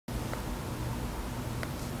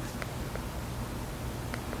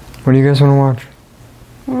What do you guys want to watch?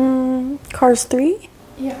 Cars 3?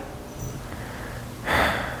 Yeah.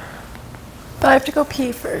 But I have to go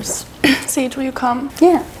pee first. Sage, will you come?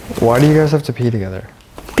 Yeah. Why do you guys have to pee together?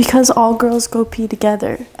 Because all girls go pee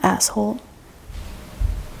together, asshole.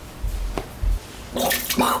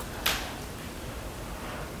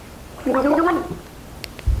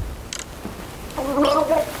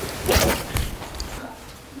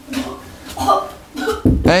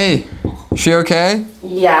 Hey, is she okay?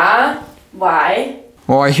 Yeah? Why?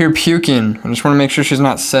 Well, I hear puking. I just want to make sure she's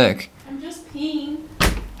not sick. I'm just peeing.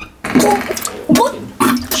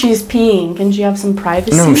 She's peeing. Can she have some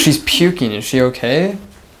privacy? No, she's puking. Is she okay?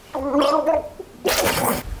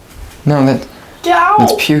 No,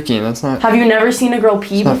 that's puking. That's not... Have you never seen a girl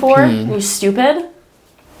pee It's not before? peeing. You stupid?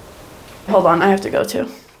 Hold on, I have to go too.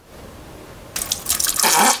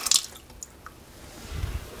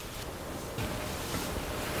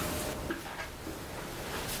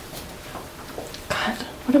 God,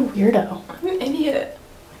 what a weirdo. I'm an idiot.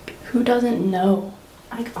 Who doesn't know?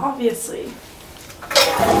 Like, obviously.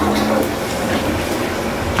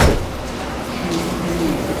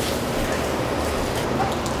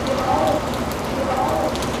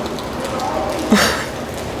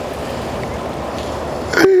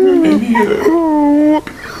 Idiot.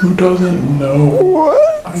 Who doesn't know?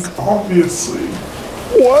 What? Like, obviously.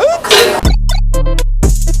 What?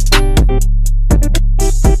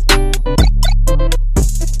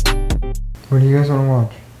 What do you guys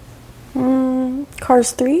want to watch?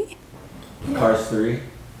 Cars 3? Cars 3?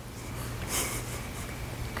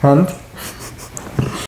 Cunt?